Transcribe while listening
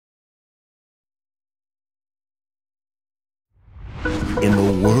In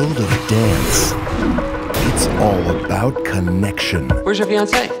the world of dance, it's all about connection. Where's your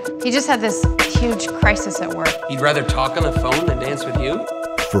fiancé? He just had this huge crisis at work. He'd rather talk on the phone than dance with you?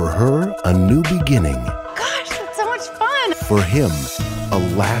 For her, a new beginning. Gosh, that's so much fun! For him, a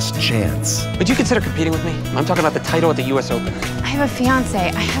last chance. Would you consider competing with me? I'm talking about the title at the US Open. I have a fiance.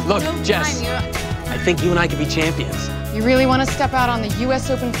 I have Look, no Jess, time. I think you and I could be champions. You really want to step out on the US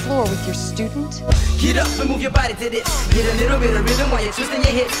Open floor with your student? Get up and move your body to this. Get a little bit of rhythm while you're twisting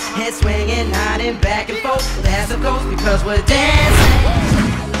your hips. Head swinging, nodding back and forth. That's of course because we're dancing.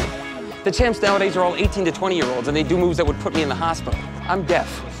 The champs nowadays are all 18 to 20-year-olds, and they do moves that would put me in the hospital. I'm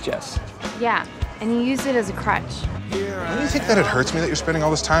deaf, Jess. Yeah, and you use it as a crutch. Don't you think that it hurts me that you're spending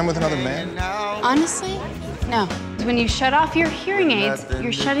all this time with another man? Honestly, no. When you shut off your hearing aids,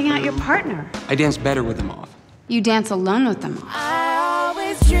 you're shutting out your partner. I dance better with them off. You dance alone with them. I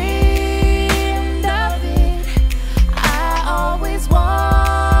always dreamed of it. I always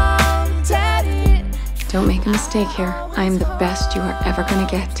wanted it. Don't make a mistake here. I am the best you are ever gonna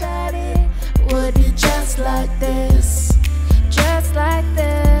get. Would be just like this, just like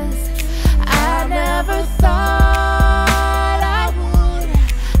this. I never thought I would.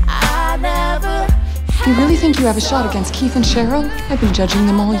 I never. You really think you have a shot against Keith and Cheryl? I've been judging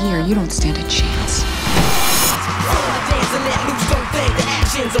them all year. You don't stand a chance.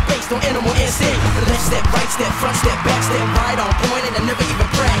 Are based on animal instinct. Left step, right step, front step, back step, right on point, and I never even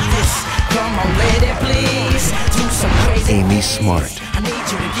practice. Come on, lady, please. Do some crazy. Amy Smart. I need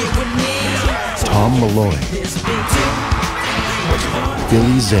you to get with me. Tom Malloy. This big tip.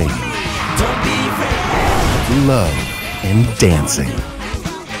 Billy Zane. Don't be afraid. Love and dancing.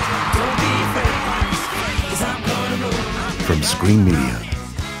 Don't be afraid. 'Cause I'm gonna move. From Screen Media.